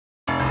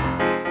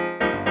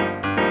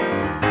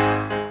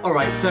All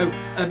right, so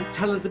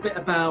tell us a bit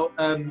about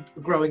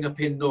growing up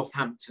in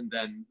Northampton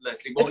then,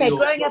 Lesley. What Okay, are your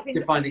growing up in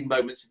defining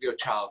moments of your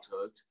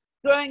childhood?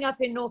 growing up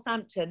in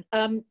Northampton.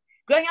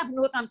 Growing up in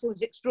Northampton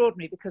was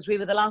extraordinary because we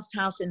were the last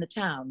house in the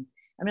town.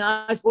 I mean,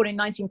 I was born in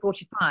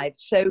 1945,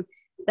 so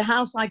the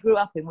house I grew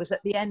up in was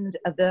at the end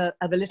of a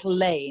little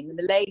lane, and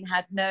the lane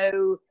had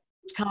no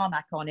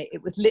tarmac on it.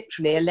 It was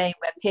literally a lane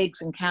where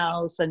pigs and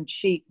cows and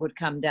sheep would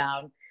come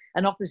down,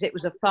 and opposite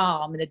was a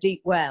farm and a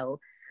deep well,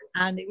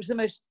 and it was the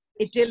most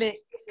idyllic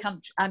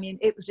country. I mean,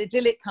 it was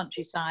idyllic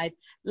countryside,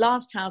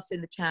 last house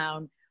in the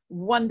town.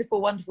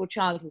 Wonderful, wonderful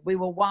childhood. We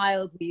were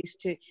wild. We used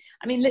to,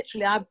 I mean,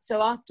 literally,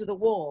 so after the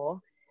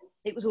war,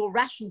 it was all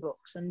ration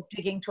books and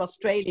digging to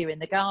Australia in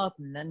the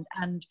garden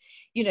and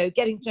you know,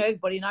 getting to know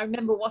everybody. And I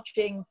remember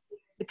watching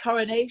the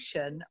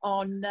coronation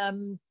on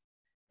the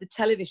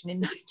television in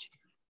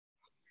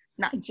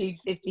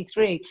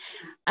 1953.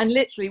 And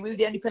literally, we were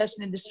the only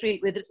person in the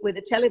street with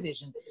a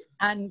television.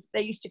 And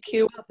they used to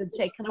queue up and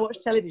say, "Can I watch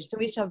television?" So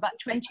we used to have about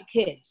 20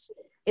 kids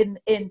in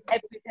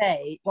every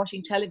day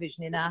watching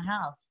television in our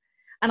house.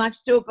 And I've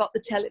still got the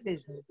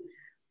television.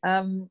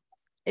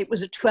 It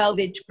was a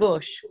 12-inch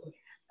bush.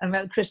 I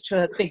remember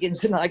Christopher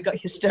Biggins and I got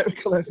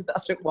hysterical over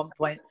that at one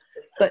point.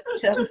 But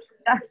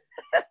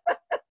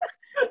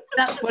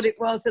that's what it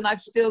was, and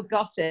I've still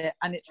got it,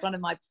 and it's one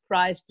of my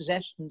prized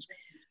possessions.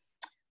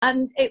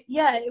 And it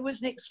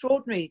was an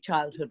extraordinary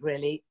childhood,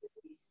 really.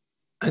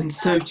 And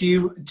so do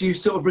you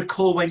sort of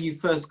recall when you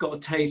first got a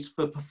taste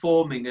for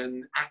performing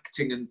and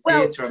acting and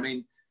theatre? Well, I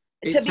mean,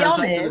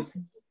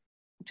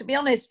 to be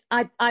honest,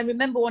 I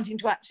remember wanting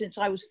to act since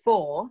I was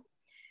 4.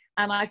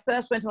 And I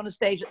first went on a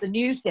stage at the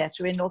New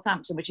Theatre in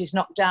Northampton, which is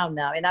knocked down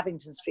now, in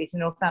Abington Street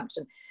in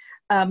Northampton.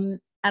 And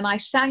I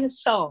sang a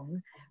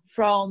song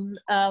from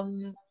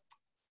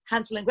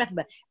Hansel and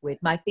Gretel. With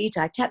my feet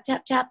I tap,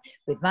 tap, tap.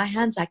 With my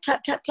hands I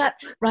clap, clap, clap.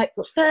 Right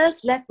foot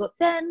first, left foot,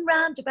 then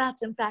round about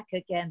and back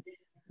again.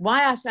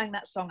 Why I sang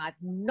that song, I've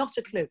not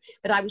a clue.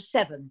 But I was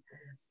 7.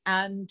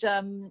 And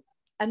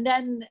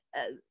then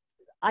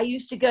I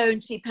used to go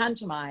and see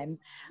pantomime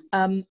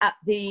at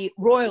the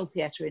Royal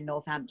Theatre in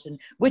Northampton,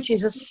 which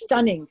is a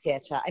stunning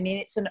theatre. I mean,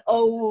 it's an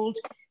old,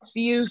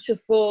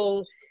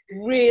 beautiful,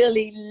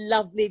 really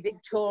lovely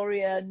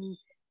Victorian,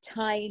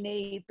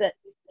 tiny, but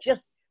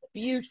just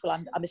beautiful.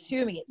 I'm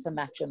assuming it's a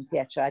Matcham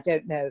theatre. I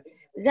don't know.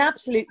 It's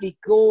absolutely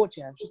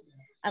gorgeous.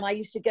 And I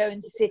used to go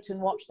and sit and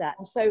watch that.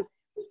 And so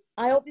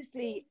I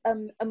obviously,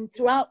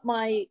 throughout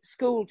my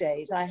school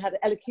days, I had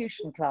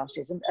elocution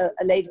classes, and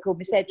a lady called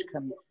Miss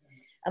Edgecombe.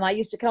 And I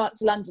used to come up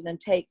to London and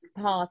take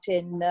part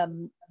in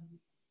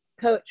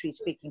poetry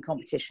speaking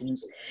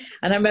competitions.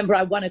 And I remember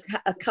I won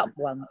a cup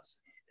once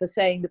for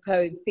saying the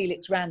poem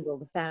Felix Randall,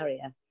 The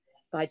Farrier,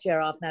 by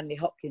Gerard Manley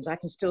Hopkins. I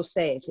can still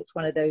say it. It's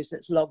one of those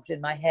that's logged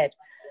in my head.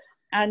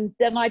 And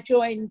then I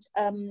joined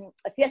a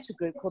theatre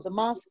group called the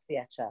Mask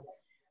Theatre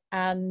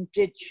and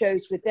did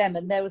shows with them.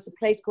 And there was a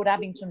place called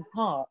Abington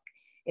Park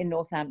in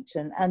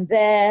Northampton. And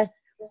there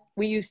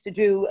we used to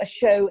do a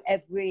show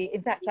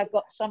in fact, I've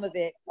got some of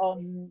it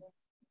on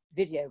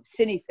video,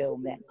 cine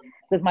film then,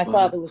 because my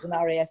father was an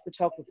RAF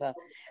photographer.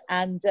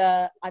 And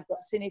I've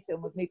got cine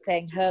film of me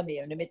playing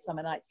Hermia in A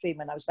Midsummer Night's Dream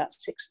when I was about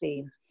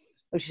 16,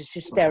 which is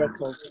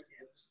hysterical.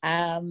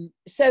 And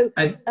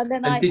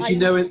did you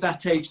know at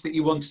that age that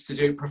you wanted to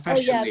do it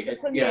professionally? Oh,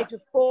 yeah, from the age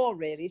of 4,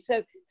 really.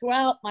 So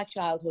throughout my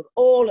childhood,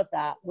 all of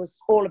that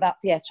was all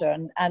about theatre.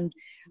 And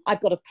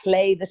I've got a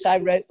play that I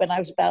wrote when I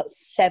was about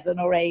 7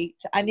 or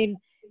 8. I mean,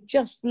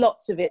 just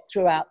lots of it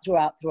throughout.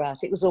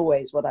 It was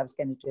always what I was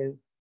going to do.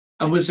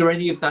 And was there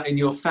any of that in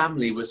your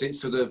family? Was it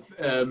sort of,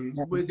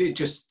 was it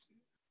just,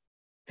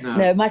 no?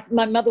 No,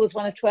 my mother was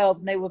one of 12,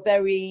 and they were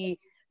very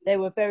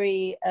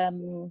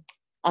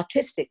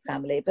artistic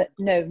family, but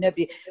no,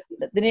 nobody.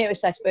 The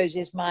nearest, I suppose,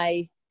 is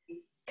my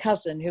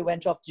cousin who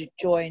went off to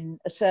join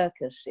a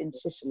circus in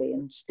Sicily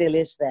and still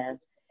is there.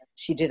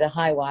 She did a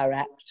high wire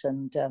act,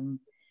 and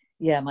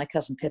my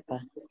cousin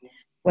Pippa.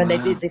 When they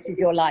did This Is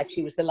Your Life,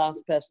 she was the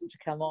last person to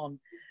come on.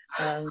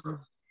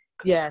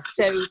 But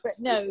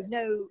no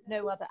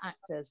other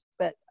actors.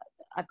 But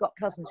I've got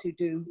cousins who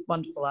do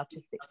wonderful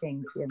artistic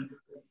things. Yeah.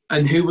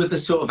 And who were the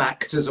sort of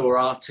actors or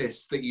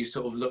artists that you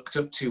sort of looked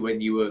up to when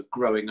you were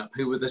growing up?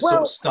 Who were the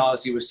sort of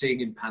stars you were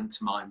seeing in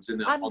pantomimes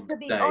and on stage? To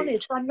be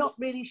honest, I'm not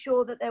really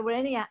sure that there were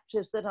any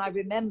actors that I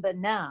remember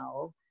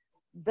now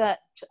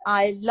that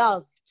I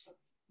loved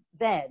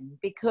then,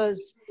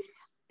 because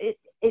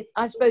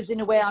I suppose in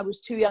a way I was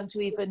too young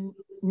to even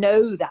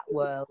know that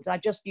world. I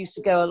just used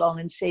to go along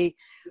and see.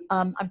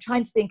 I'm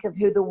trying to think of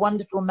who the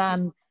wonderful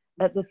man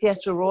at the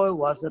Theatre Royal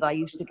was that I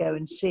used to go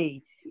and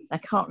see. I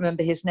can't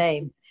remember his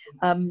name.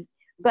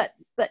 But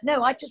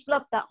no, I just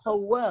loved that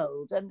whole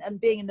world.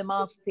 And being in the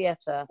Masked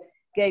Theatre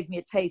gave me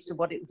a taste of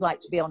what it was like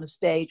to be on a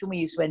stage. And we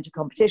used to enter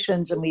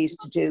competitions, and we used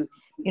to do,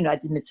 I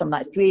did Midsummer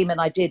Night's Dream, and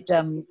I did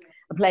a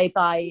play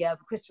by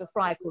Christopher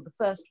Fry called The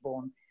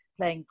Firstborn,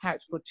 playing a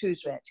character called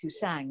Touzret, who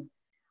sang.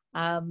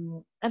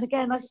 And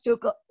again, I still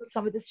got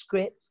some of the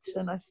scripts,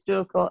 and I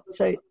still got,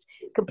 so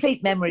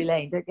complete memory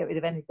lane, don't get rid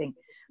of anything.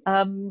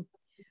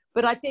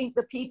 But I think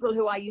the people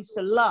who I used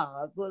to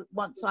love, well,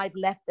 once I'd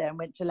left there and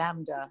went to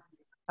Lambda,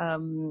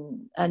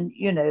 and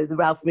you know, the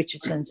Ralph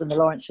Richardsons and the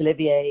Laurence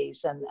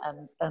Oliviers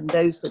and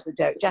those sort of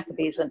Derek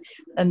Jacobys,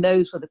 and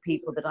those were the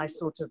people that I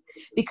sort of,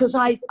 because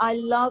I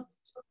loved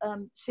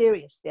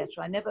serious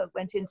theatre. I never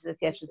went into the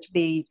theatre to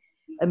be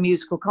a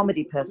musical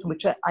comedy person,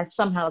 which I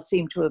somehow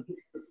seem to have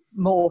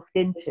morphed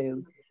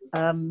into.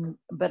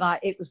 But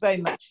it was very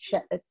much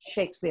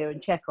Shakespeare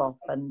and Chekhov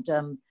and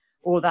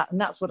all that,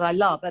 and that's what I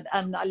love.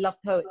 And I love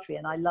poetry,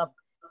 and I love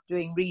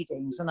doing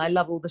readings, and I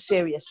love all the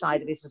serious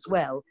side of it as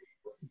well.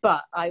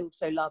 But I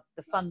also love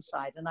the fun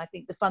side, and I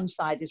think the fun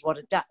side is what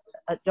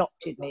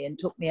adopted me and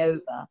took me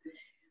over.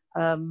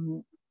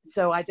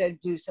 So I don't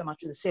do so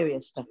much of the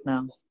serious stuff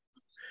now.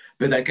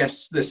 But I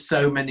guess there's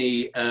so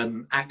many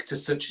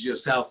actors such as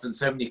yourself and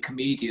so many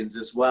comedians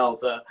as well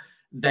that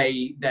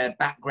their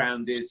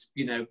background is,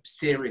 you know,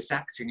 serious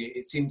acting.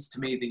 It seems to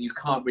me that you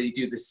can't really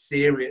do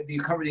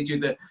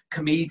the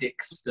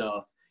comedic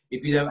stuff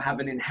if you don't have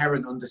an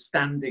inherent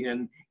understanding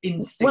and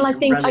instinct. Well,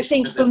 I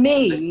think for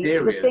me,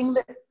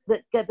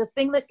 the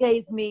thing that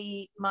gave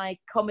me my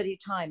comedy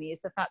timing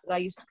is the fact that I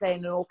used to play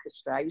in an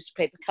orchestra. I used to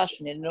play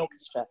percussion in an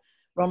orchestra,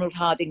 Ronald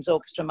Harding's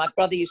orchestra. My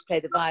brother used to play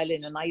the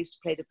violin, and I used to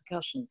play the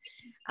percussion,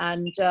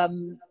 and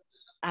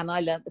I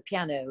learnt the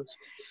piano.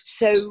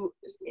 So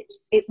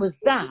it was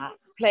that,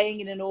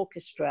 playing in an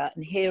orchestra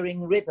and hearing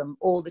rhythm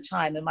all the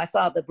time. And my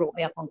father brought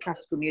me up on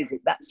classical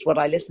music. That's what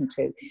I listened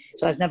to.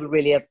 So I was never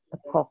really a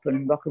pop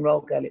and rock and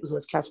roll girl. It was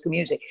always classical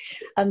music.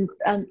 And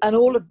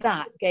all of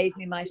that gave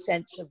me my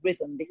sense of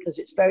rhythm, because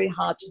it's very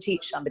hard to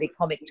teach somebody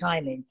comic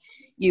timing.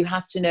 You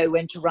have to know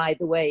when to ride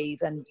the wave,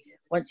 and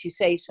once you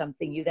say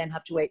something, you then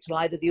have to wait till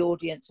either the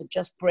audience are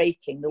just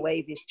breaking, the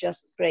wave is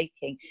just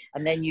breaking,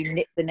 and then you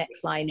nip the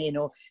next line in,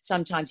 or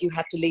sometimes you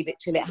have to leave it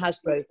till it has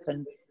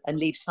broken and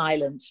leave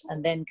silence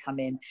and then come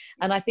in.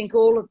 And I think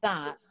all of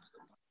that,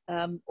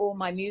 all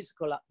my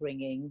musical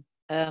upbringing,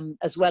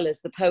 as well as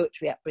the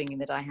poetry upbringing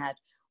that I had,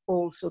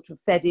 all sort of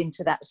fed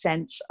into that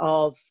sense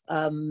of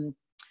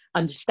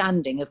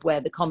understanding of where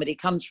the comedy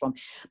comes from.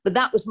 But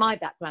that was my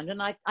background.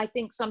 And I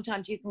think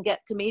sometimes you can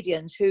get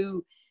comedians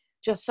who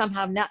just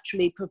somehow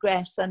naturally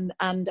progress and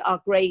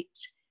are great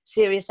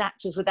serious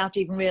actors without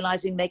even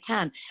realizing they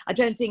can. I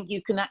don't think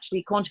you can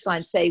actually quantify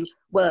and say,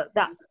 well,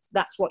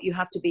 that's what you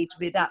have to be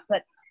that.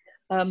 But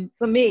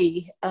for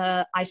me,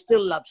 I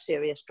still love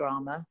serious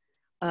drama.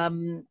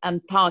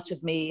 And part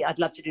of me, I'd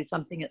love to do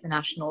something at the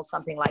National,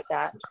 something like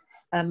that.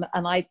 And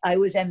I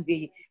always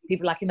envy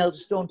people like Imelda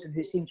Staunton,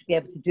 who seem to be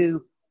able to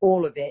do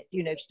all of it,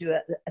 you know, to do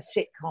a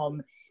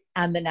sitcom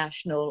and the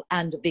National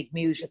and a big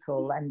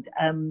musical.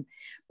 And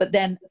but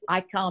then I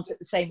can't at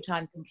the same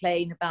time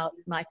complain about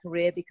my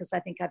career, because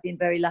I think I've been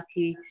very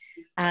lucky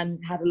and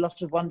had a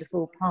lot of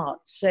wonderful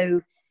parts.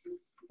 So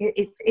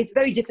it's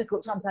very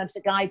difficult sometimes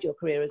to guide your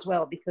career as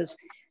well, because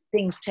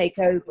things take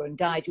over and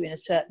guide you in a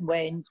certain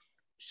way, and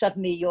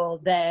suddenly you're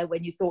there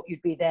when you thought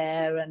you'd be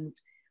there, and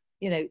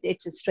you know,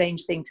 it's a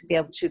strange thing to be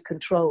able to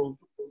control.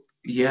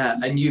 Yeah,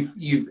 and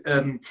you've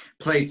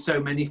played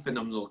so many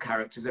phenomenal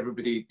characters.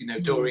 Everybody, you know,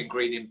 Dorian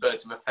Green in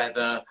Birds of a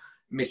Feather,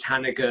 Miss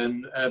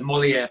Hannigan,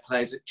 Moliere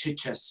plays at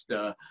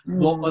Chichester.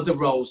 What other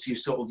roles do you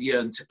sort of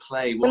yearn to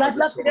play? Well, I'd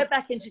love to go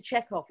back into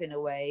Chekhov in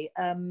a way.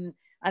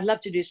 I'd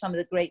love to do some of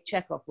the great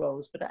Chekhov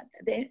roles, but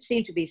they don't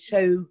seem to be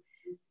so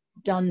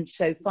done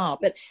so far.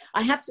 But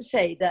I have to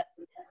say that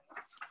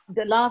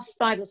the last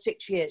 5 or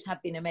 6 years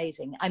have been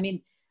amazing. I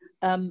mean,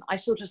 I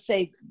sort of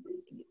say,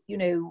 you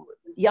know,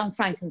 Young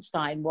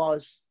Frankenstein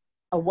was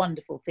a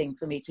wonderful thing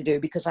for me to do,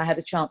 because I had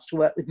a chance to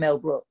work with Mel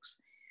Brooks,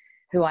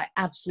 who I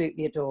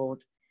absolutely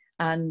adored.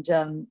 And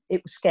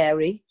it was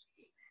scary.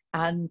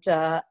 And,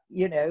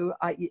 you know,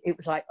 it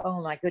was like,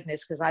 oh my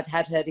goodness, because I'd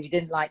heard if he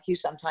didn't like you,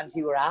 sometimes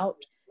you were out.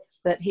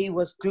 But he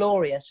was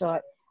glorious. So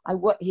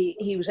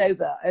he was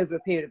over a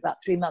period of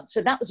about 3 months.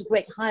 So that was a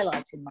great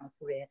highlight in my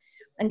career.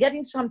 And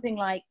getting something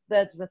like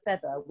Birds of a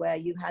Feather, where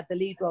you had the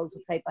lead roles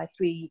were played by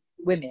 3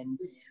 women,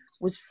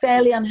 was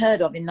fairly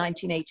unheard of in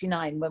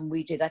 1989 when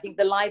we did, I think,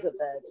 the Liver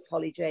Birds,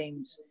 Polly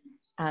James,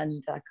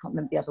 and I can't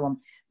remember the other one.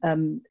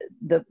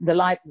 The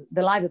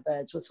Liver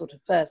Birds were sort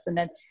of first, and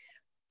then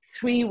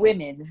 3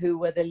 women who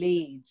were the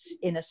leads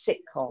in a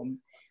sitcom,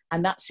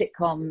 and that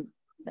sitcom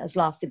has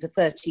lasted for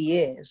 30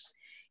 years,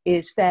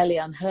 is fairly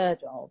unheard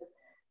of.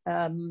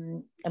 I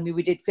mean,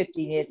 we did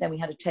 15 years, then we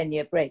had a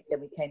 10-year break,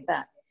 then we came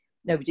back.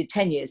 No, we did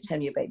 10 years,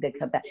 10-year break, then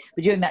come back.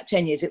 But during that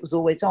 10 years, it was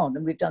always on,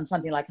 and we've done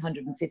something like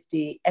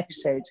 150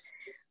 episodes.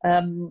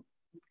 And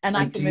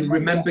do you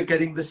remember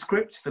getting the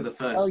script for the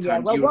first time? Oh, yeah.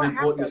 Do well, you what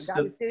remember happened,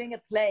 I was doing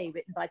a play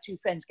written by 2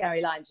 friends,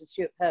 Gary Lyons and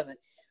Stuart Perman,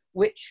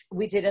 which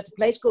we did at a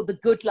place called the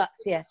Good Luck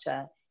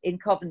Theatre in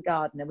Covent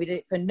Garden, and we did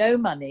it for no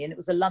money, and it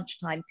was a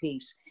lunchtime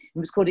piece. It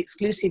was called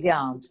Exclusive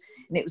Yarns,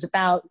 and it was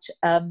about,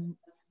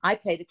 I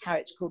played a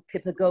character called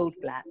Pippa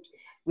Goldblatt,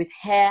 with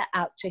hair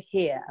out to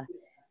here,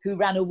 who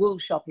ran a wool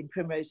shop in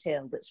Primrose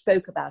Hill, that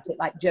spoke about it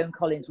like Joan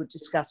Collins would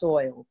discuss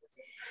oil.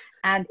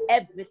 And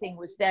everything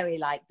was very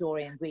like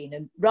Dorian Green,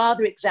 and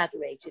rather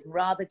exaggerated and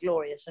rather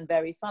glorious and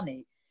very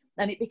funny.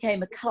 and it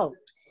became a cult.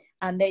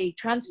 And they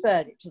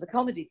transferred it to the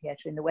Comedy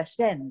Theatre in the West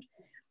End.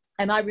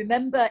 And I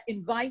remember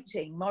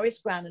inviting Maurice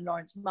Gran and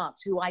Lawrence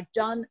Marks, who I'd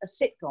done a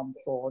sitcom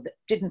for that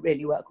didn't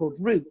really work, called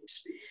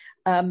Roots,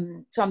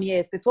 some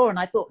years before. And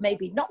I thought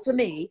maybe, not for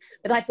me,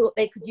 but I thought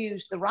they could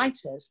use the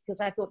writers,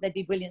 because I thought they'd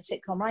be brilliant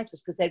sitcom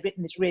writers, because they'd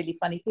written this really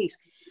funny piece.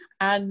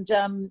 And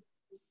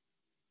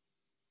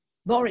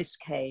Maurice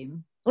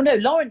came. Oh no,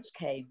 Lawrence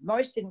came.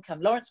 Maurice didn't come.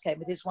 Lawrence came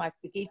with his wife,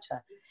 Brigitte.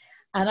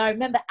 And I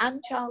remember Anne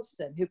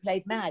Charleston, who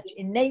played Madge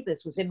in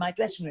Neighbours, was in my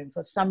dressing room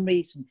for some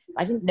reason.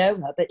 I didn't know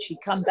her, but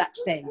she'd come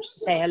backstage to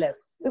say hello.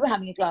 We were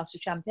having a glass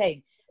of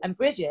champagne. And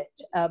Bridget,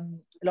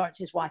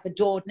 Lawrence's wife,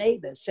 adored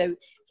Neighbours. So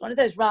it's one of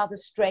those rather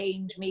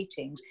strange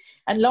meetings.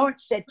 And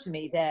Lawrence said to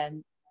me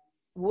then,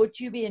 would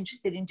you be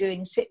interested in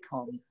doing a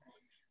sitcom?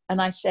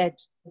 And I said,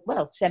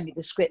 well, send me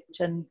the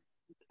script and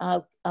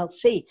I'll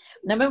see.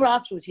 And I remember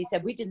afterwards he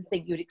said, we didn't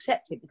think you'd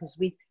accept it because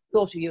we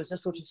thought of you as a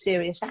sort of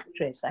serious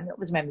actress. I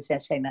always remember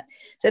saying that.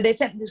 So they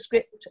sent me the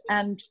script,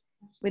 and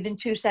within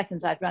 2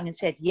 seconds I'd rung and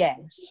said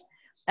yes.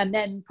 And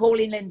then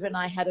Pauline, Linda and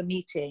I had a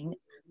meeting.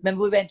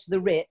 Remember, we went to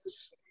the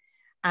Ritz,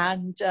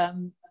 and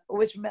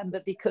always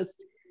remember because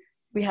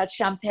we had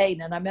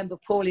champagne, and I remember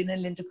Pauline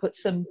and Linda put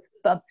some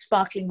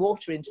sparkling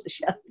water into the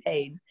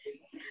champagne.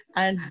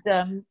 And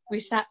we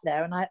sat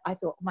there, and I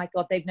thought, oh my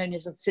God, they've known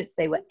each other since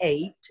they were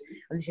 8.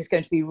 And this is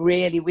going to be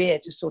really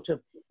weird to sort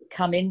of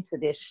come into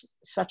this,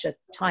 such a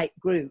tight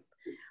group.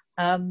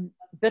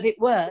 But it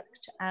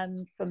worked.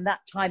 And from that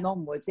time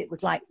onwards, it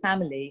was like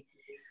family.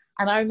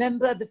 And I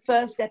remember the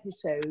first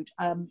episode,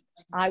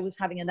 I was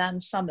having an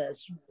Ann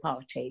Summers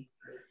party.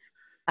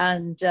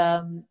 And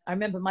I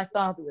remember my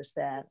father was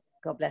there,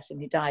 God bless him,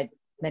 he died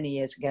many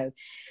years ago.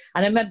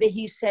 And I remember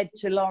he said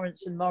to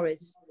Lawrence and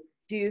Maurice,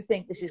 do you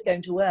think this is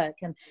going to work?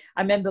 And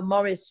I remember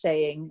Maurice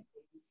saying,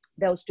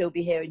 they'll still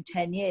be here in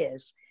 10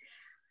 years.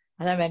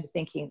 And I remember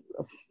thinking,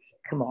 oh,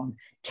 come on,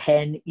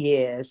 10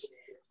 years.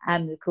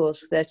 And of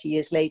course, 30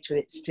 years later,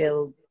 it's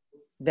still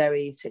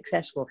very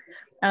successful.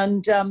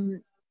 And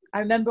I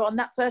remember on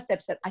that first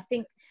episode, I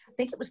think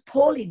it was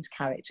Pauline's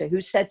character who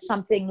said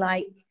something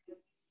like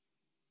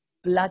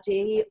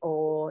bloody,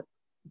 or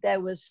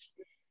there was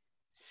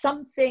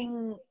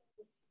something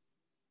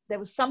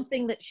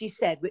that she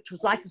said, which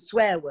was like a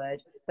swear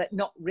word, but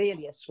not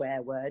really a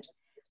swear word.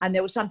 And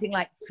there was something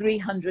like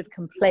 300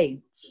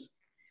 complaints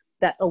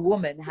that a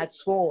woman had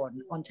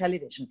sworn on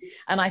television.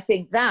 And I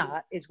think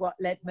that is what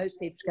led most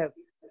people to go,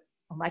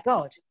 oh my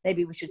God,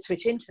 maybe we should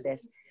switch into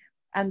this.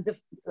 And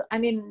I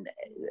mean,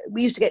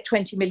 we used to get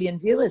 20 million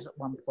viewers at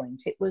one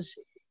point. It was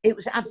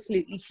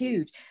absolutely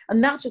huge.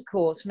 And that, of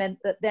course, meant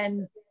that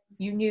then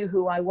you knew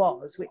who I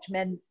was, which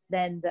meant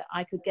then that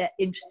I could get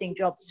interesting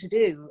jobs to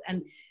do.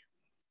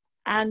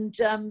 And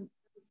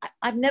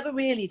I've never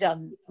really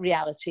done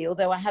reality,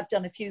 although I have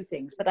done a few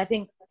things. But I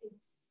think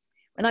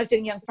when I was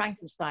doing Young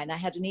Frankenstein, I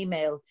had an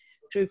email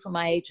through from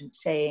my agent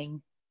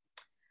saying,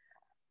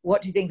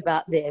 what do you think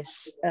about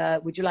this?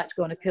 Would you like to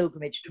go on a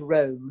pilgrimage to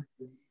Rome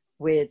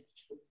with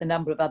a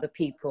number of other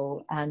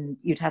people? And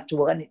you'd have to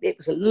walk. And it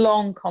was a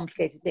long,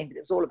 complicated thing, but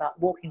it was all about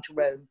walking to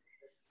Rome.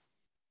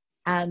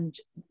 And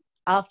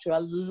after a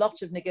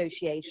lot of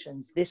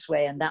negotiations this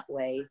way and that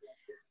way,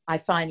 I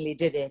finally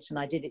did it, and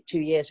I did it 2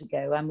 years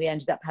ago, and we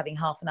ended up having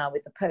half an hour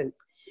with the Pope,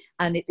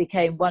 and it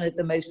became one of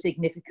the most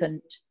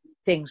significant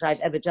things I've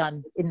ever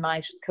done in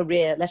my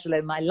career, let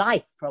alone my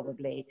life,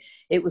 probably.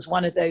 It was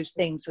one of those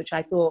things which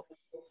I thought,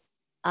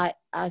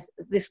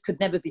 this could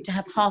never be, to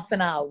have half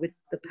an hour with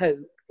the Pope,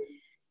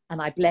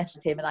 and I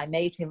blessed him and I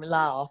made him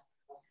laugh,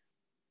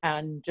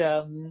 and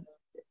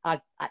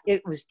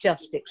it was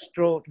just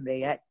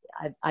extraordinary.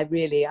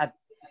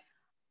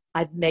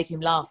 I made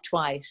him laugh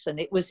twice, and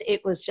it was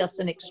just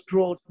an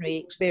extraordinary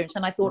experience.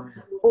 And I thought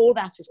all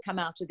that has come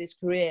out of this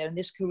career, and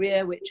this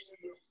career which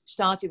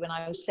started when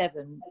I was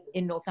 7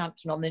 in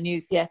Northampton on the New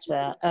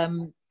Theatre.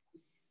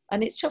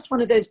 And it's just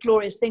one of those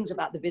glorious things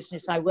about the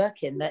business I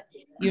work in, that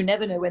you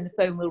never know when the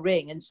phone will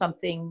ring and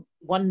something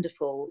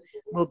wonderful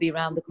will be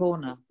around the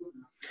corner.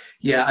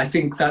 Yeah, I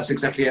think that's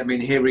exactly it. I mean,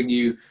 hearing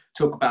you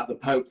talk about the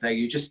Pope there,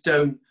 you just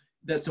don't,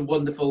 there's a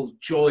wonderful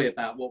joy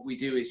about what we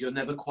do, is you're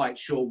never quite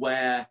sure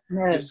where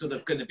you're sort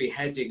of going to be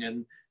heading.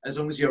 And as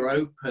long as you're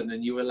open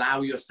and you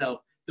allow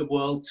yourself the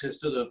world to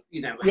sort of,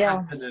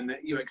 happen, and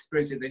that you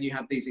experience it, then you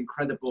have these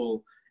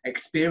incredible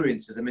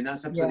experiences. I mean,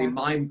 that's absolutely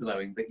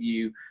mind-blowing that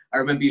I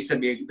remember you sent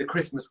me the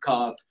Christmas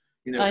card,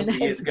 a couple of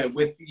years ago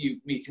with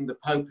you meeting the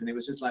Pope, and it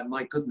was just like,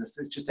 my goodness,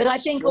 it's just extraordinary.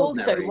 I think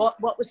also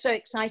what was so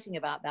exciting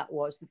about that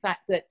was the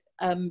fact that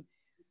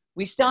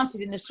we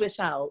started in the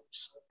Swiss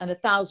Alps, and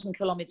 1,000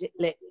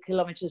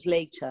 kilometers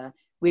later,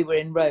 we were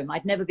in Rome.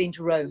 I'd never been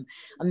to Rome.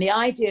 And the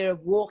idea of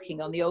walking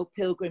on the old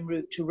pilgrim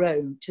route to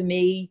Rome, to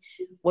me,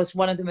 was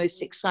one of the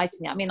most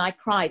exciting. I mean, I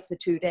cried for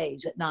 2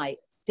 days at night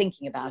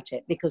thinking about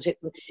it, because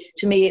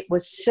to me, it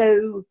was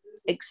so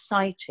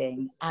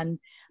exciting and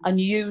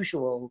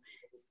unusual.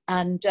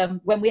 And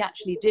when we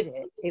actually did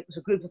it, it was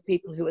a group of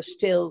people who were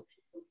still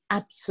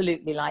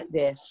absolutely like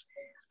this.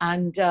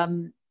 And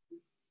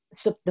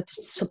the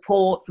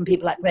support from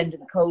people like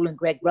Brendan Cole and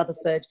Greg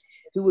Rutherford,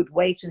 who would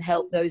wait and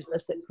help those of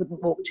us that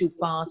couldn't walk too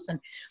fast.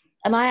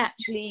 And I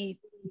actually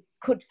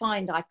could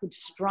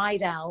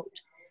stride out.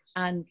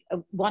 And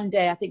one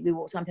day, I think we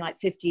walked something like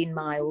 15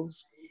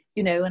 miles,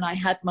 you know, and I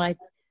had my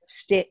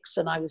sticks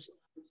and I was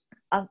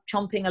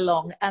chomping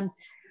along. And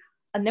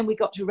then we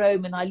got to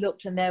Rome and I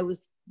looked and there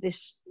was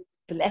this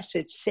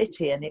blessed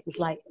city, and it was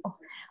like, oh,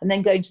 and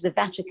then going to the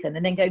Vatican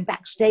and then going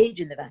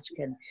backstage in the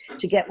Vatican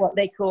to get what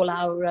they call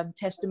our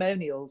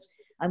testimonials.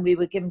 And we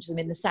were given to them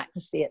in the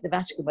sacristy at the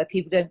Vatican where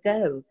people don't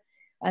go.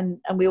 And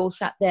we all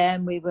sat there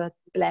and we were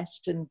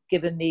blessed and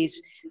given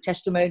these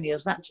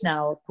testimonials. That's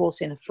now, of course,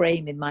 in a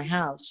frame in my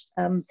house,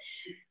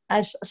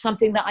 as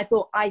something that I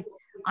thought I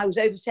was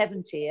over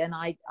 70 and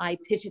I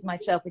pitted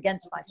myself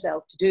against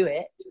myself to do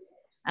it.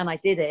 And I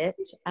did it.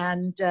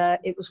 And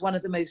it was one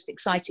of the most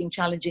exciting,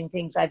 challenging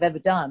things I've ever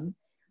done,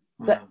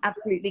 but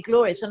absolutely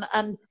glorious.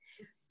 And,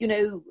 you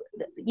know,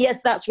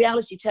 yes, that's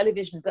reality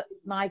television, but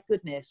my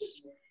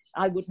goodness,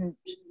 I wouldn't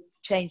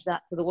change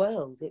that for the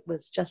world. It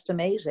was just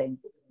amazing.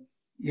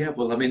 Yeah,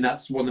 well, I mean,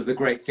 that's one of the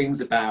great things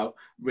about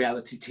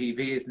reality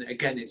TV, isn't it?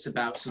 Again, it's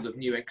about sort of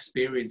new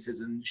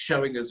experiences and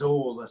showing us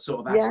all a sort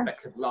of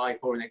aspect of life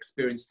or an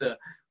experience that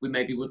we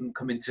maybe wouldn't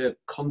come into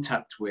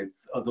contact with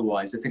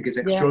otherwise. I think it's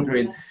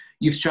extraordinary. And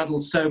you've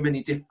straddled so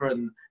many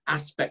different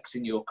aspects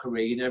in your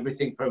career, you know,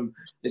 everything from,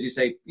 as you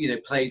say, you know,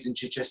 plays in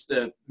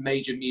Chichester,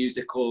 major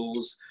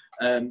musicals,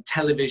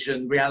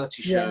 television,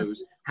 reality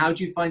shows. How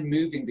do you find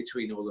moving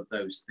between all of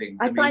those things?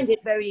 I find it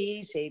very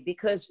easy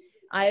because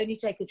I only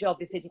take a job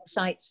if it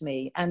excites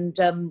me. And,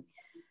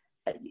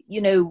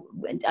 you know,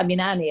 I mean,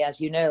 Annie, as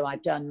you know,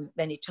 I've done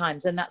many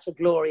times, and that's a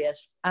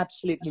glorious,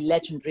 absolutely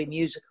legendary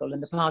musical.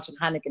 And the part of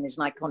Hannigan is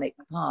an iconic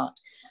part.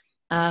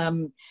 I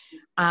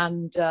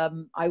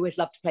always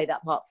love to play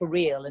that part for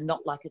real and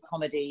not like a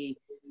comedy,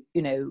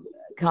 you know,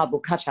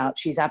 cardboard cutout.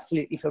 She's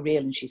absolutely for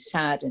real, and she's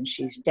sad and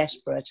she's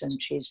desperate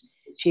and she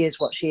is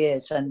what she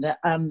is. And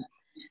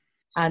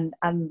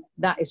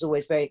that is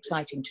always very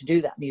exciting to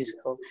do that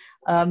musical.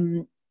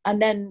 And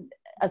then,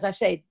 as I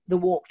say, the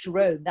walk to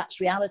Rome,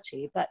 that's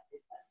reality. But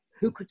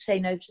who could say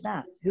no to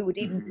that? Who would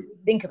even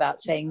think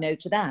about saying no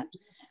to that?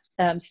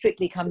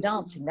 Strictly Come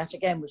Dancing, that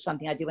again was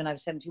something I did when I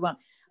was 71.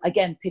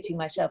 Again, pitting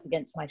myself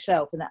against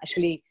myself and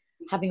actually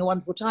having a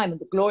wonderful time.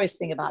 And the glorious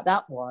thing about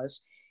that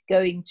was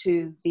going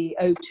to the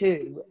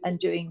O2 and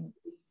doing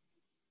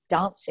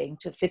dancing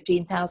to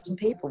 15,000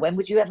 people. When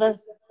would you ever?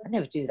 I'd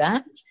never do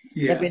that.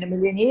 Never in a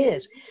million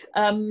years.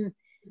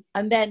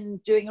 And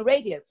then doing a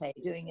radio play,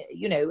 doing it,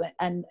 you know,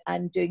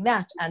 and doing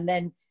that, and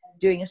then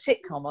doing a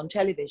sitcom on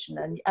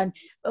television.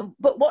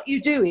 But what you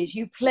do is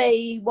you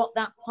play what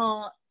that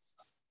part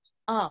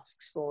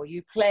asks for.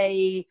 You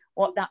play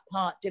what that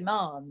part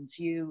demands.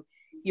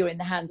 You're in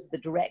the hands of the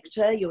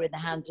director. You're in the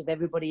hands of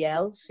everybody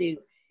else.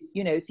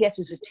 You know,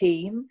 theatre's a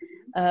team,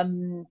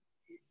 and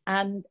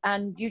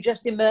you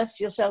just immerse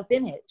yourself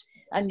in it.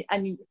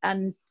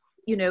 And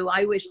you know,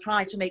 I always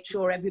try to make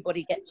sure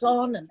everybody gets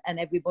on and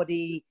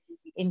everybody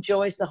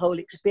enjoys the whole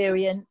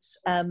experience.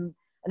 And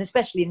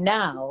especially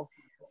now,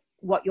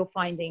 what you're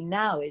finding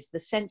now is the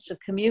sense of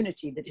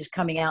community that is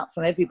coming out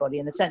from everybody,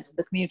 and the sense of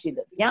the community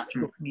that the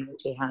theatrical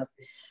community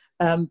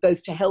have,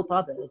 both to help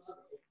others,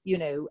 you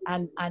know,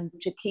 and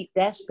to keep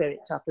their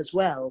spirits up as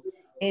well,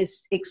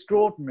 is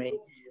extraordinary.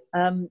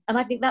 And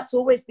I think that's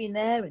always been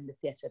there in the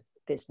theatre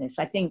business.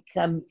 I think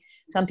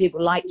some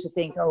people like to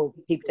think, oh,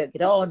 people don't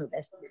get on, or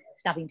they're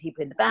stabbing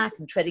people in the back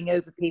and treading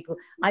over people.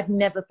 I've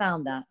never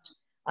found that.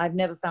 I've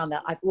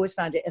always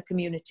found it a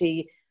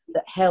community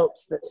that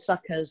helps, that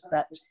succors,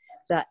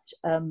 that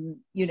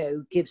you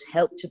know, gives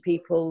help to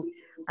people,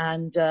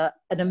 and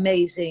an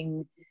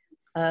amazing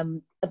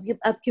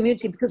a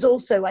community. Because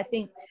also, I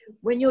think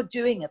when you're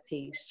doing a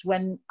piece,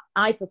 when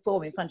I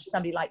perform in front of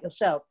somebody like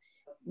yourself,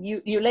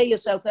 you lay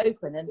yourself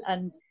open,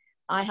 and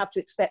I have to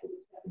expect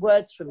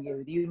words from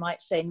you. You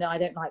might say, no, I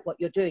don't like what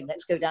you're doing,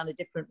 let's go down a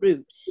different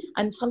route.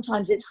 And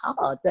sometimes it's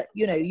hard that,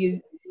 you know,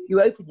 you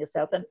open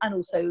yourself, and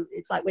also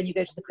it's like when you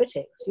go to the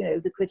critics, you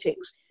know, the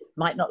critics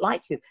might not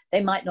like you,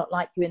 they might not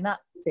like you in that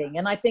thing.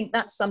 And I think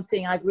that's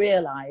something I've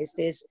realized,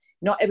 is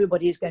not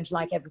everybody is going to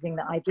like everything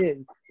that I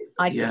do.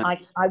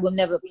 I will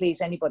never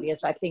please anybody,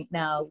 as I think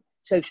now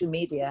social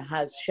media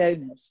has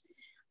shown us.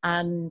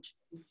 And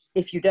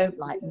if you don't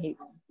like me,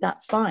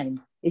 that's fine.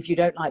 If you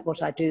don't like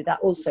what I do, that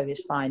also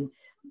is fine.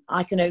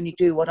 I can only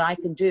do what I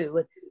can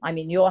do. I'm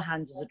in your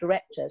hands as a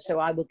director, so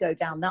I will go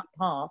down that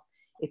path.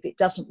 If it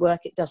doesn't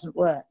work, it doesn't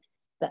work.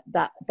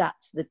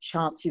 That's the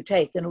chance you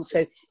take. And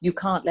also, you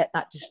can't let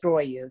that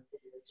destroy you.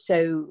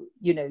 So,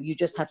 you know, you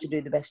just have to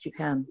do the best you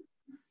can.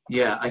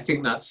 Yeah, I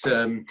think that's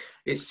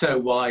it's so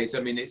wise.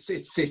 I mean,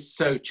 it's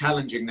so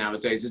challenging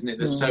nowadays, isn't it?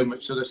 There's so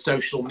much sort of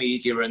social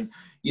media, and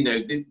you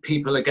know,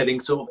 people are getting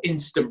sort of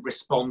instant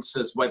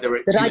responses, whether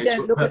it's. But I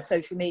don't look at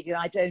social media.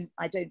 I don't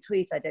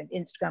tweet. I don't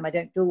Instagram. I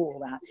don't do all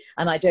that,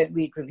 and I don't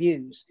read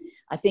reviews.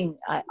 I think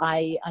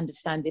I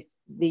understand if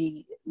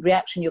the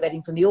reaction you're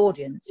getting from the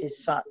audience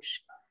is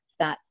such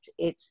that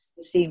it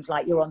seems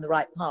like you're on the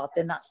right path,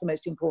 then that's the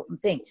most important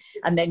thing.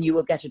 And then you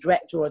will get a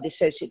director or the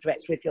associate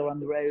director, if you're on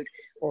the road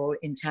or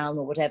in town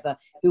or whatever,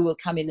 who will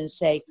come in and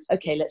say,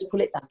 okay, let's pull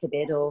it back a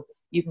bit, or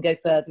you can go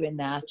further in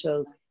that,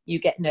 or you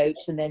get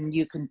notes and then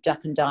you can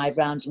duck and dive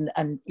around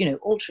and you know,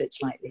 alter it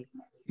slightly.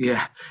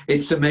 Yeah,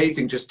 it's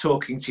amazing just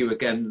talking to you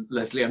again,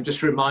 Lesley. I'm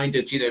just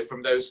reminded, you know,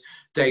 from those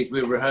days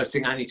we were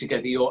rehearsing Annie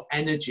together, your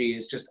energy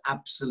is just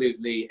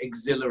absolutely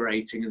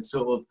exhilarating and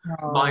sort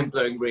of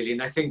mind-blowing, really.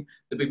 And I think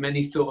there'll be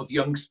many sort of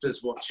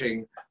youngsters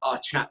watching our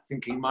chat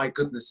thinking, my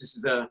goodness, this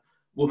is a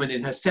woman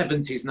in her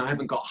 70s and I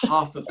haven't got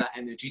half of that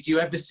energy. Do you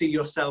ever see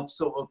yourself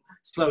sort of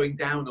slowing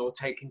down or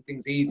taking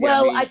things easy?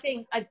 Well, I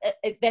think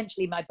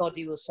eventually my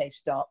body will say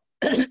stop.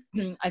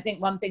 I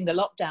think one thing the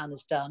lockdown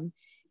has done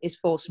is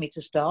force me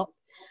to stop.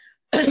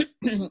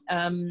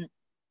 And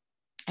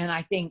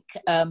I think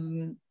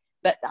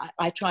that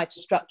I try to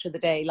structure the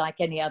day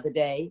like any other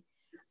day.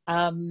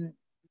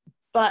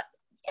 But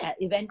yeah,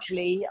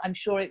 eventually I'm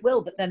sure it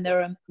will. But then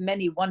there are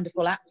many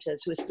wonderful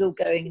actors who are still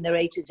going in their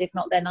 80s, if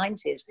not their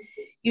 90s.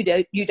 You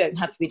don't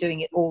have to be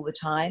doing it all the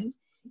time.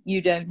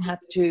 You don't have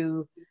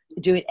to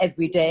do it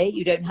every day.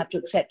 You don't have to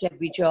accept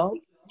every job.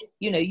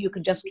 You know, you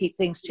can just keep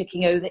things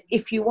ticking over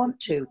if you want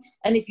to.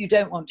 And if you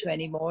don't want to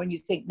anymore and you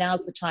think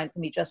now's the time for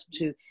me just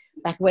to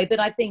back away. But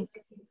I think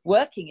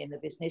working in the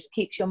business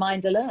keeps your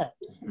mind alert.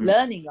 Mm-hmm.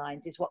 Learning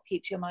lines is what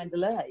keeps your mind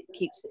alert. It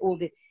keeps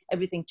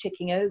everything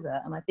ticking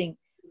over. And I think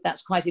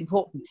that's quite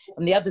important.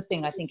 And the other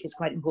thing I think is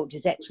quite important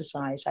is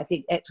exercise. I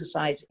think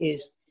exercise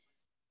is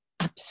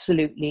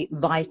absolutely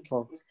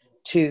vital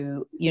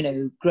to, you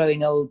know,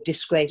 growing old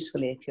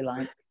disgracefully, if you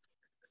like.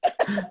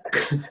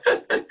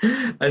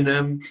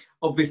 And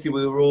obviously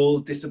we were all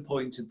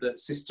disappointed that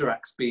Sister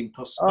Act's been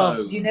postponed.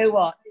 Oh, you know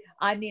what?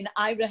 I mean,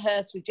 I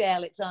rehearsed with Jay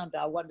Alexander,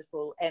 our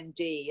wonderful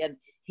MD, and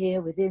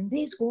here within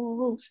these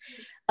walls.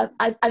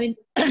 I mean,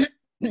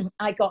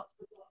 I got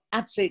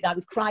absolutely, I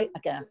would cry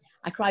again.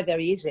 I cry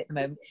very easily at the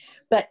moment.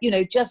 But, you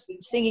know, just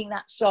singing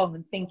that song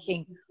and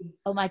thinking,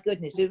 oh my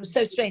goodness, it was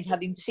so strange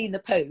having seen the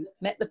Pope,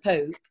 met the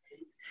Pope,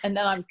 and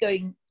then I was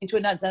going into a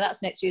nun's, and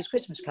that's next year's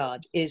Christmas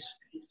card, is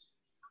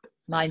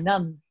my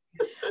nun.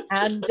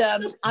 And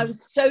I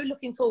was so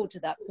looking forward to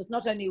that, because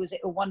not only was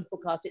it a wonderful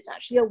cast, it's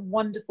actually a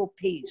wonderful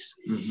piece.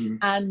 Mm-hmm.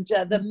 And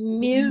the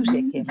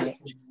music in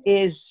it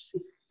is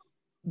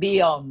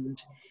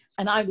beyond.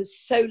 And I was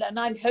so, and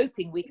I'm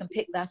hoping we can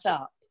pick that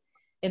up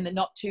in the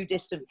not too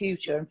distant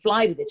future and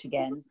fly with it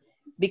again,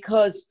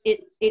 because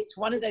it's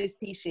one of those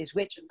pieces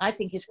which I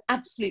think is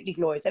absolutely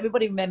glorious.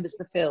 Everybody remembers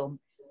the film,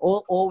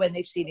 or when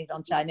they've seen it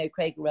on stage. I know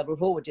Craig Rebel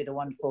Hall did a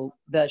wonderful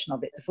version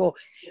of it before.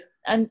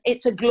 And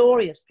it's a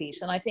glorious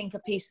piece, and I think a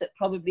piece that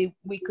probably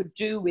we could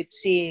do with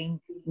seeing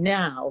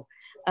now.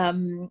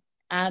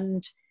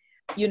 And,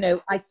 you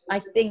know, I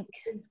think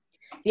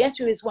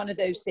theatre is one of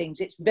those things.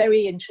 It's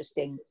very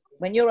interesting.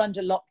 When you're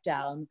under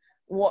lockdown,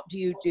 what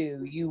do?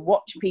 You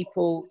watch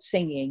people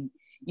singing,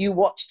 you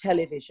watch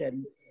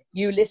television,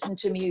 you listen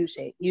to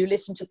music, you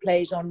listen to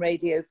plays on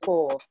Radio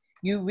 4,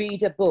 you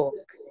read a book.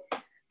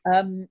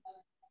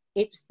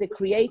 It's the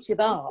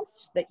creative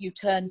arts that you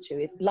turn to.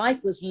 If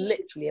life was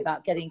literally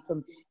about getting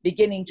from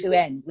beginning to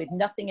end with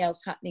nothing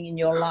else happening in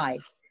your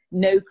life,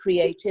 no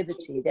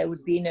creativity, there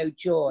would be no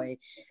joy.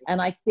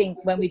 And I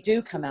think when we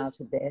do come out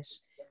of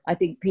this, I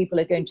think people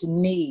are going to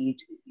need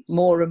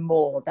more and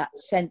more that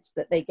sense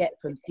that they get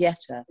from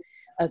theatre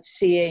of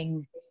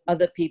seeing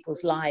other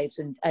people's lives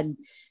and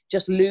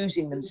just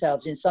losing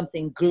themselves in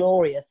something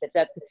glorious.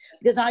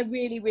 Because I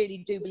really,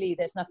 really do believe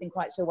there's nothing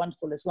quite so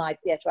wonderful as live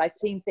theatre. I've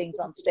seen things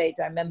on stage.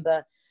 I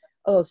remember,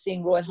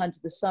 seeing Royal Hunt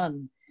of the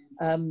Sun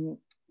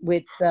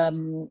with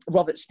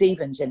Robert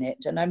Stevens in it.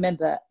 And I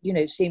remember, you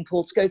know, seeing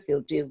Paul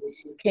Schofield do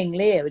King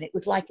Lear, and it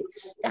was like it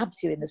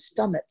stabs you in the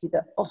stomach. You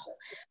go, oh,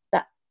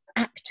 that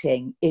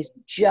acting is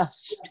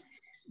just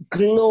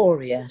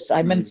glorious. I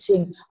remember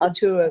seeing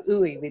Arturo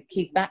Ui with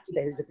Keith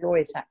Baxter, who's a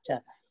glorious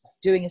actor,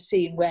 doing a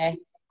scene where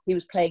he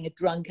was playing a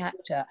drunk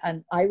actor.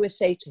 And I always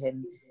say to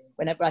him,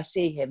 whenever I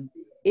see him,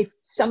 if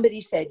somebody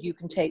said you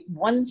can take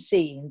one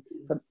scene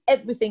from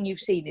everything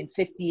you've seen in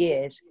 50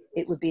 years,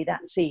 it would be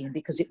that scene,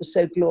 because it was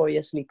so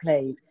gloriously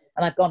played.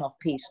 And I've gone off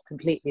piece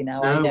completely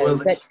now, I know. Well,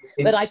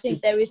 but I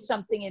think there is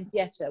something in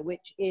theatre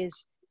which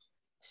is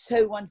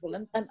so wonderful.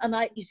 And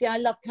you see, I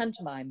love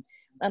pantomime.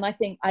 And I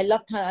think I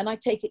love pantomime, and I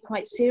take it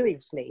quite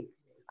seriously.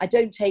 I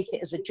don't take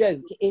it as a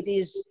joke.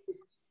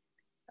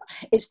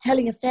 It's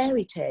telling a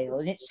fairy tale,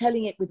 and it's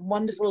telling it with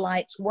wonderful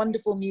lights,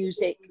 wonderful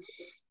music,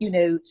 you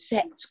know,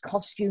 sets,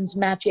 costumes,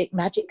 magic.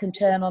 Magic can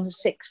turn on a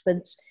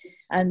sixpence,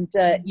 and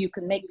you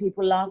can make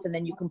people laugh, and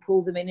then you can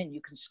pull them in and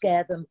you can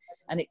scare them.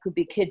 And it could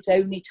be kids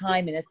only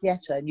time in a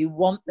theatre, and you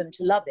want them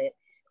to love it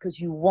because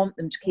you want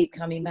them to keep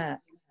coming back.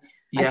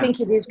 Yeah. I think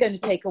it is going to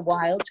take a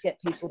while to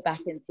get people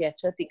back in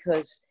theatre,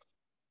 because,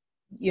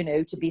 you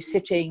know, to be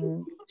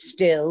sitting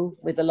still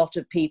with a lot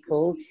of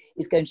people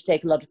is going to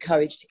take a lot of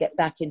courage to get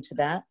back into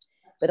that.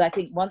 But I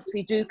think once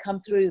we do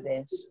come through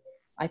this,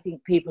 I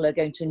think people are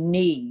going to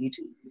need,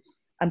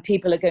 and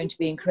people are going to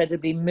be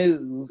incredibly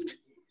moved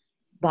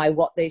by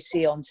what they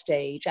see on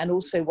stage, and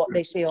also what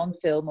they see on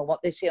film or what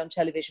they see on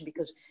television,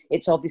 because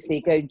it's obviously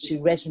going to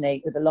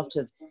resonate with a lot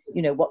of,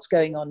 you know, what's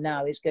going on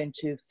now is going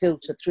to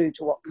filter through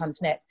to what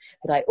comes next.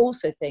 But I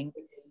also think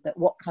that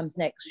what comes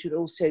next should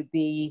also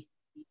be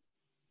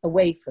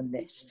away from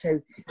this,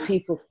 so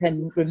people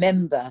can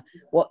remember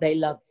what they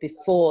loved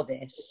before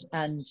this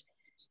and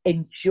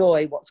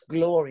enjoy what's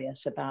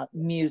glorious about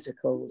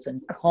musicals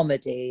and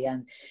comedy,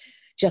 and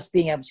just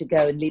being able to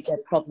go and leave their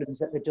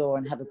problems at the door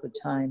and have a good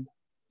time.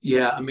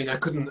 Yeah, I mean, I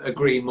couldn't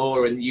agree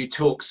more. And you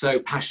talk so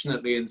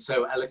passionately and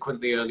so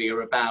eloquently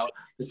earlier about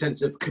the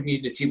sense of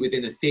community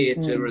within a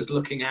theatre as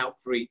looking out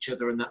for each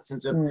other, and that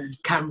sense of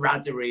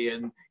camaraderie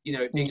and, you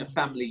know, it being a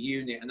family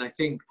unit. And I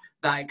think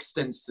that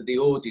extends to the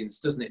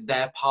audience, doesn't it?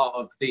 They're part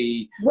of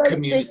the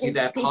community,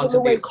 they're part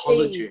of the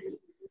ecology.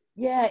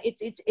 Yeah,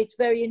 it's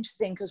very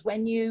interesting, because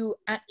when you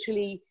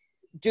actually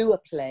do a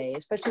play,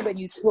 especially when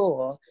you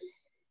tour,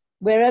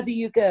 wherever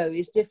you go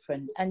is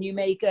different. And you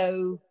may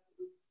go,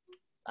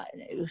 I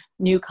don't know,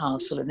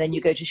 Newcastle, and then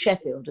you go to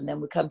Sheffield, and then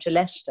we come to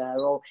Leicester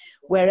or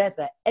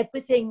wherever.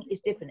 Everything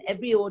is different.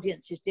 Every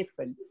audience is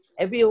different.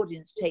 Every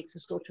audience takes a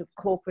sort of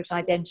corporate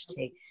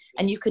identity,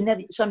 and you can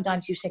never,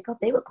 sometimes you say, God,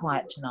 they were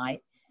quiet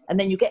tonight, and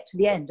then you get to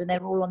the end and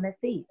they're all on their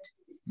feet.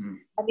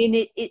 I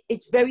mean,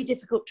 it's very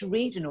difficult to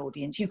read an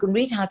audience. You can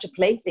read how to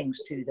play things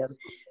to them,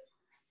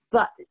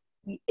 but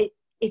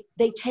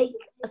they take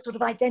a sort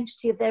of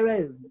identity of their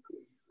own,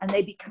 and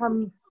they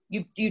become,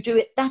 you do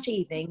it that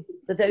evening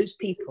for those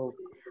people.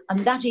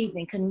 And that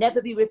evening can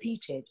never be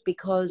repeated,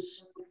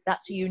 because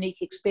that's a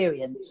unique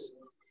experience.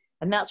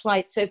 And that's why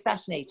it's so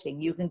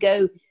fascinating. You can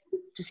go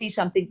to see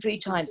something 3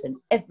 times, and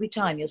every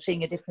time you're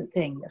seeing a different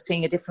thing, you're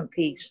seeing a different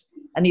piece,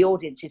 and the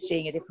audience is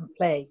seeing a different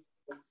play.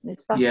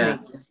 It's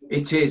fascinating. Yeah,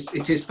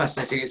 it is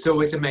fascinating. It's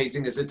always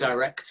amazing as a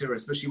director,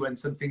 especially when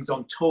something's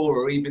on tour,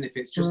 or even if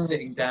it's just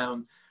sitting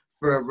down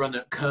for a run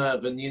at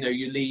Curve, and, you know,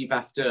 you leave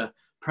after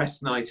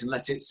press night and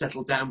let it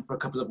settle down for a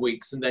couple of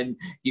weeks, and then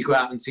you go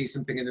out and see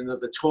something in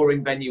another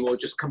touring venue, or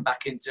just come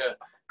back into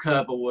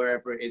Curve or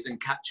wherever it is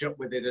and catch up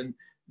with it. And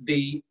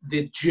the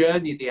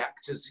journey the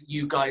actors,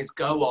 you guys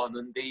go on,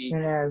 and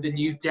the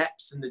new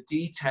depths and the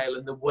detail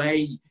and the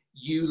way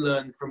you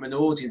learn from an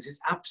audience, it's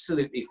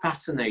absolutely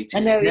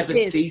fascinating. It never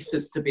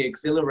ceases to be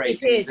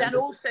exhilarating. It is, and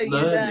also you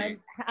learn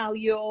how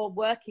you're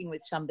working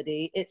with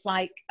somebody. It's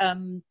like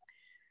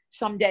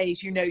some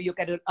days, you know, you'll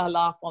get a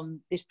laugh on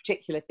this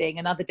particular thing,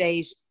 and other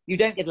days you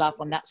don't get a laugh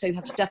on that, so you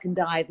have to duck and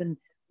dive and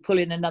pull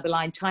in another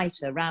line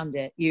tighter around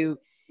it. You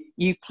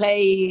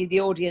play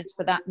the audience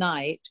for that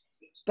night,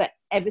 but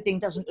everything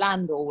doesn't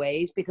land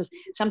always, because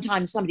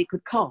sometimes somebody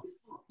could cough.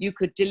 You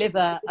could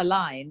deliver a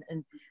line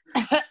and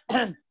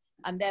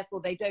and therefore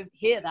they don't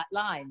hear that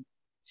line,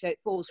 so it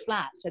falls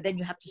flat. So then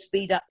you have to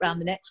speed up around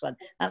the next one.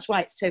 That's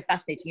why it's so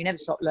fascinating. You never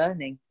stop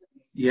learning.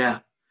 Yeah.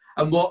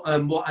 And what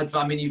advice?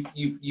 I mean,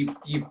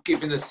 you've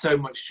given us so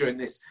much during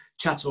this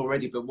chat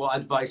already, but what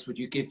advice would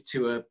you give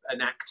to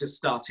an actor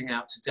starting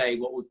out today?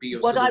 What would be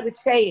your? What I would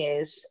say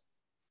is,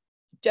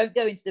 don't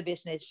go into the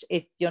business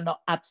if you're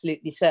not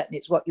absolutely certain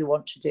it's what you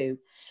want to do.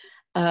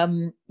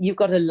 You've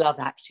got to love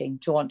acting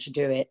to want to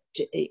do it.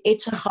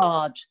 It's a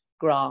hard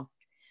graft.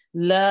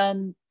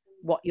 Learn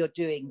what you're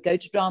doing. Go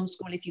to drama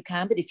school if you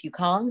can, but if you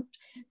can't,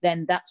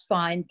 then that's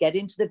fine. Get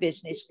into the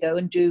business, go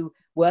and do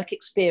work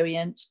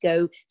experience,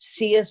 go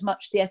see as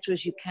much theatre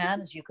as you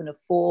can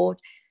afford.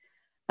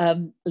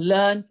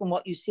 Learn from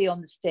what you see on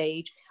the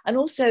stage. And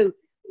also,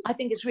 I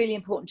think it's really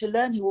important to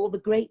learn who all the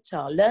greats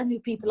are, learn who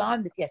people are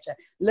in the theatre,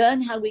 learn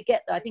how we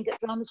get there. I think at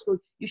drama school,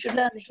 you should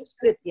learn the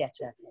history of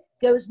theatre.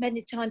 Go as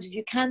many times as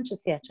you can to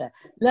theatre.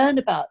 Learn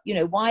about, you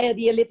know, why are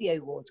the Olivier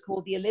Awards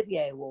called the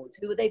Olivier Awards?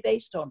 Who are they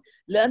based on?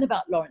 Learn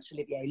about Laurence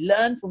Olivier.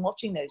 Learn from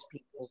watching those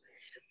people.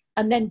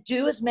 And then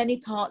do as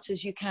many parts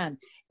as you can.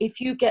 If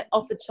you get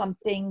offered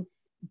something,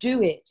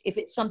 do it. If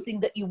it's something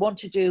that you want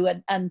to do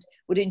and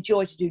would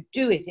enjoy to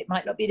do it. It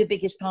might not be the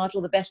biggest part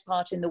or the best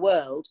part in the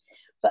world,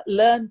 but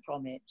learn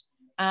from it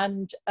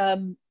and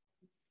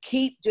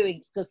keep doing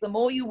it, because the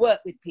more you work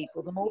with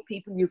people, the more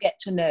people you get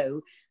to know,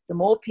 the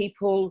more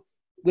people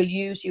will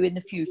use you in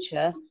the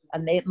future,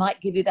 and they might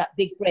give you that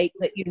big break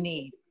that you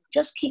need.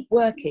 Just keep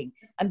working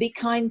and be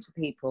kind to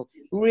people.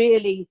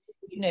 Really,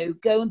 you know,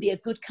 go and be a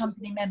good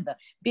company member.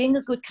 Being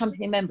a good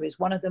company member is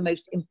one of the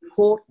most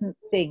important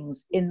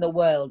things in the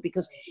world,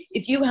 because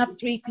if you have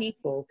 3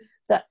 people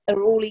that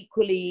are all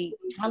equally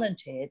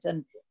talented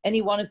and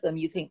any one of them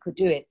you think could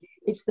do it,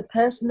 it's the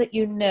person that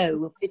you know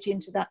will fit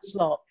into that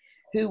slot,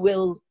 who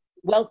will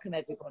welcome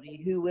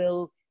everybody, who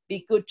will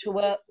be good to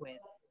work with,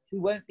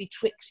 who won't be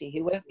tricksy,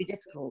 who won't be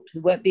difficult,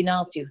 who won't be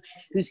nasty,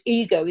 whose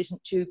ego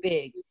isn't too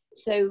big.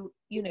 So,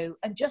 you know,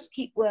 and just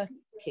keep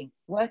working,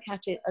 work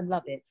at it and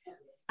love it.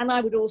 And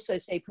I would also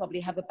say probably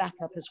have a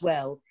backup as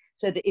well,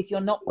 so that if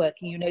you're not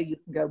working, you know you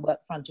can go and work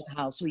front of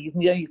house, or you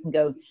can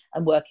go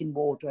and work in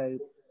wardrobe.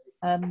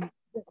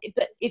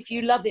 But if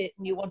you love it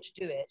and you want to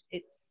do it,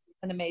 it's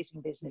an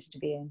amazing business to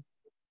be in.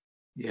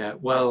 Yeah,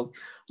 well,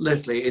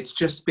 Lesley, it's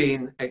just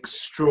been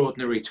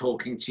extraordinary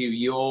talking to you.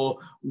 Your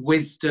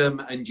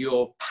wisdom and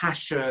your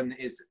passion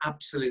is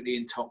absolutely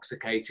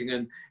intoxicating,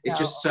 and it's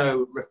just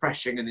so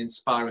refreshing and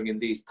inspiring in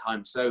these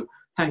times. So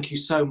thank you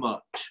so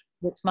much.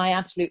 It's my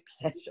absolute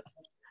pleasure.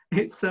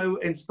 It's so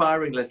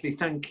inspiring, Lesley.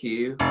 Thank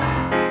you.